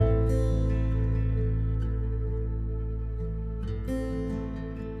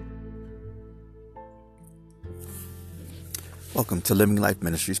Welcome to Living Life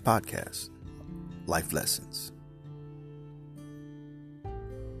Ministries podcast, Life Lessons.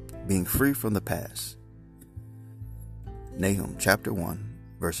 Being free from the past. Nahum chapter 1,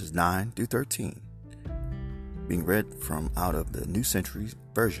 verses 9 through 13. Being read from out of the New Century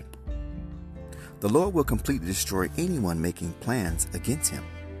Version. The Lord will completely destroy anyone making plans against him.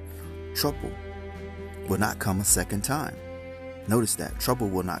 Trouble will not come a second time. Notice that. Trouble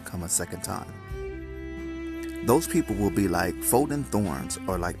will not come a second time. Those people will be like folding thorns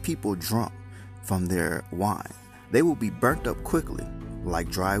or like people drunk from their wine. They will be burnt up quickly like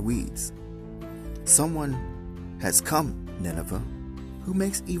dry weeds. Someone has come, Nineveh, who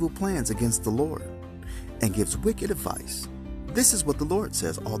makes evil plans against the Lord and gives wicked advice. This is what the Lord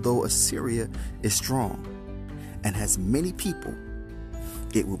says: although Assyria is strong and has many people,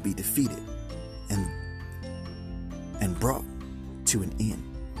 it will be defeated and brought to an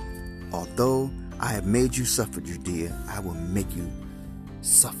end. Although I have made you suffer, Judea, I will make you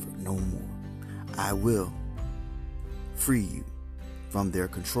suffer no more. I will free you from their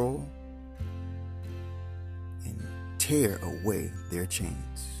control and tear away their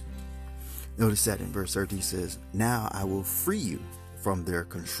chains. Notice that in verse 13 says, now I will free you from their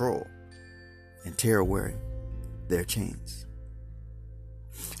control and tear away their chains.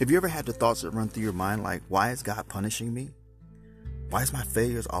 Have you ever had the thoughts that run through your mind like, why is God punishing me? Why is my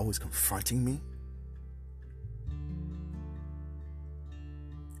failures always confronting me?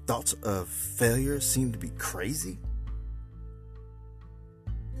 Thoughts of failure seem to be crazy.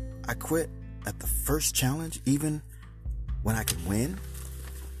 I quit at the first challenge, even when I can win.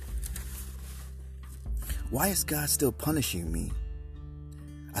 Why is God still punishing me?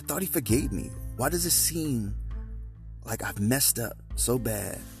 I thought he forgave me. Why does it seem like I've messed up so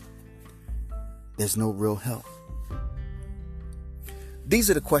bad? There's no real help. These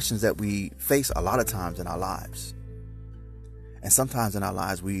are the questions that we face a lot of times in our lives. And sometimes in our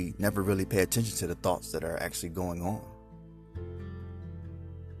lives, we never really pay attention to the thoughts that are actually going on.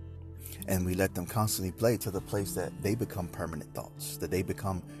 And we let them constantly play to the place that they become permanent thoughts, that they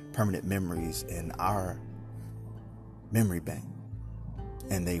become permanent memories in our memory bank.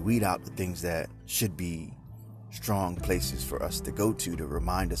 And they weed out the things that should be strong places for us to go to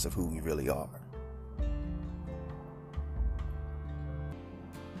remind us of who we really are.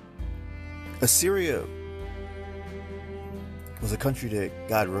 Assyria was a country that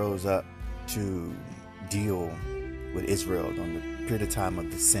God rose up to deal with Israel during the period of time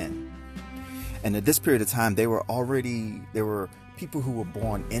of the sin. And at this period of time, there were people who were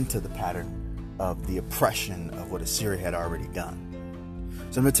born into the pattern of the oppression of what Assyria had already done.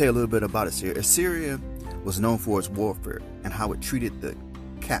 So I'm going to tell you a little bit about Assyria. Assyria was known for its warfare and how it treated the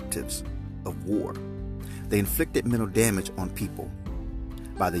captives of war. They inflicted mental damage on people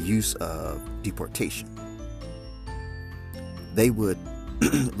by the use of deportation. They would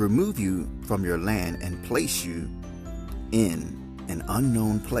remove you from your land and place you in an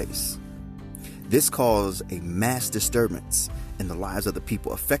unknown place. This caused a mass disturbance in the lives of the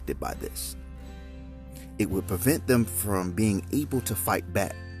people affected by this. It would prevent them from being able to fight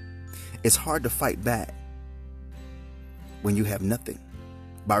back. It's hard to fight back when you have nothing.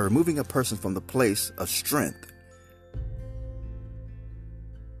 By removing a person from the place of strength,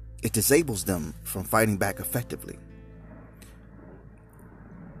 it disables them from fighting back effectively.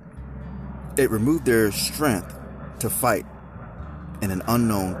 It removed their strength to fight in an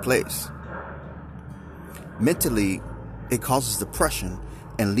unknown place. Mentally, it causes depression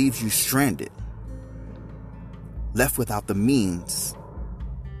and leaves you stranded, left without the means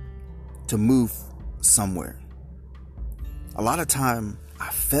to move somewhere. A lot of time,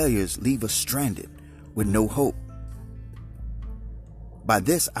 our failures leave us stranded with no hope. By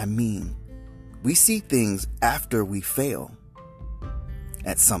this, I mean, we see things after we fail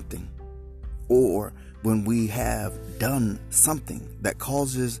at something, or when we have done something that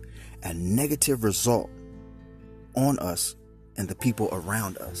causes a negative result on us and the people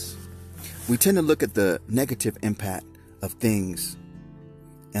around us. We tend to look at the negative impact of things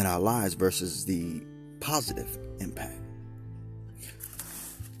in our lives versus the positive impact.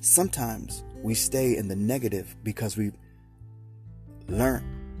 Sometimes we stay in the negative because we've learned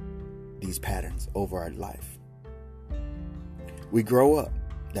these patterns over our life. We grow up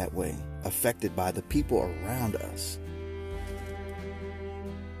that way, affected by the people around us.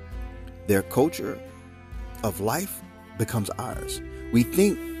 Their culture of life becomes ours. We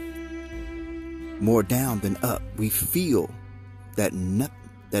think more down than up. We feel that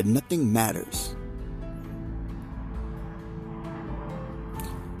nothing matters.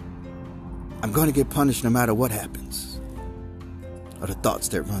 I'm going to get punished no matter what happens, are the thoughts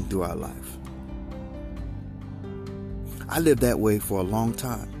that run through our life. I lived that way for a long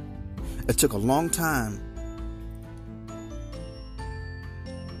time. It took a long time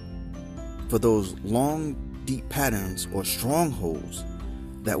for those long, deep patterns or strongholds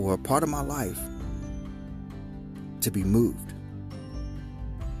that were a part of my life to be moved.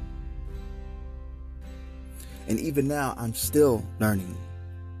 And even now, I'm still learning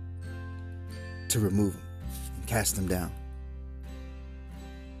to remove them and cast them down.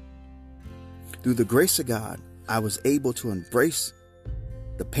 Through the grace of God, I was able to embrace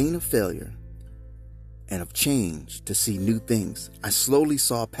the pain of failure and of change to see new things. I slowly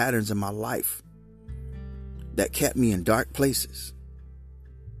saw patterns in my life that kept me in dark places.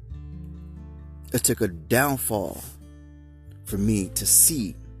 It took a downfall for me to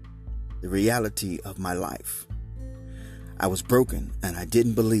see the reality of my life. I was broken and I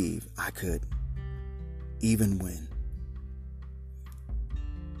didn't believe I could even win.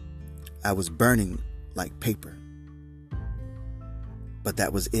 I was burning like paper, but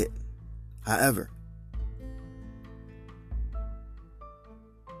that was it. However,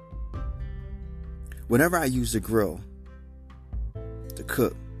 whenever I used the grill to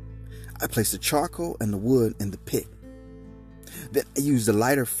cook, I placed the charcoal and the wood in the pit. Then I used the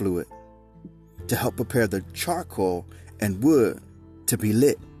lighter fluid to help prepare the charcoal and wood to be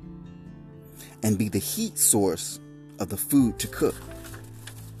lit and be the heat source of the food to cook.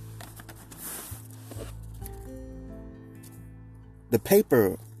 The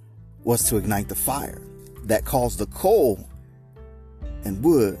paper was to ignite the fire that caused the coal and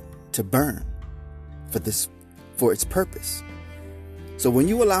wood to burn for its purpose. So when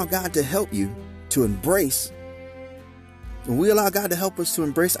you allow God to help you to embrace, when we allow God to help us to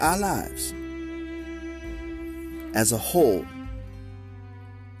embrace our lives as a whole,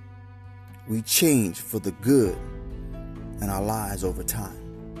 we change for the good in our lives over time.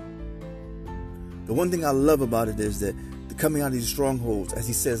 The one thing I love about it is that coming out of these strongholds, as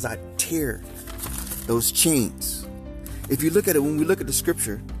he says, I tear those chains. If you look at it, when we look at the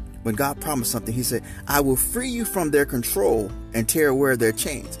scripture, when God promised something, he said, I will free you from their control and tear away their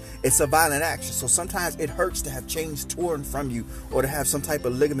chains. It's a violent action. So sometimes it hurts to have chains torn from you or to have some type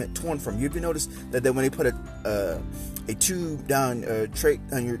of ligament torn from you. Have you noticed that when they put a tube down a trach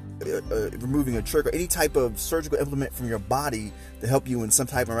on your removing a trach or any type of surgical implement from your body to help you in some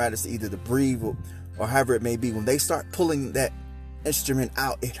type of apparatus to either to breathe or however it may be, when they start pulling that instrument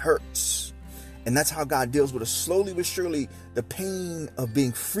out, it hurts. And that's how God deals with us. Slowly but surely, the pain of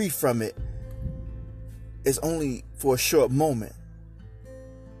being free from it is only for a short moment.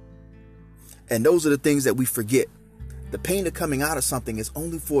 And those are the things that we forget. The pain of coming out of something is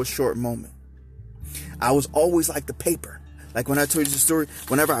only for a short moment. I was always like the paper. Like when I told you the story,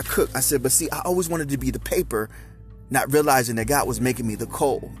 whenever I cook, I said, but see, I always wanted to be the paper, not realizing that God was making me the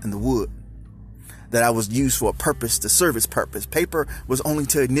coal and the wood. That I was used for a purpose, to serve its purpose. Paper was only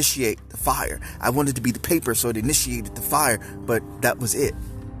to initiate the fire. I wanted to be the paper, so it initiated the fire, but that was it.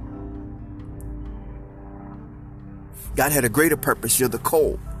 God had a greater purpose. You're the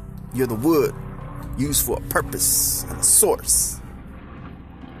coal. You're the wood, used for a purpose and a source.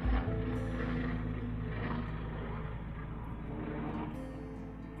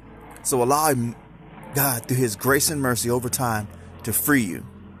 So allow God, through his grace and mercy over time, to free you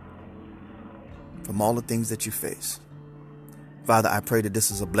from all the things that you face. Father, I pray that this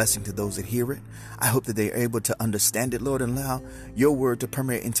is a blessing to those that hear it. I hope that they are able to understand it, Lord, and allow your word to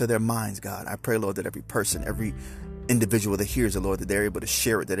permeate into their minds, God. I pray, Lord, that every person, every individual that hears it, Lord, that they're able to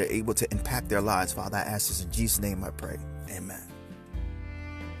share it, that they're able to impact their lives. Father, I ask this in Jesus' name I pray. Amen.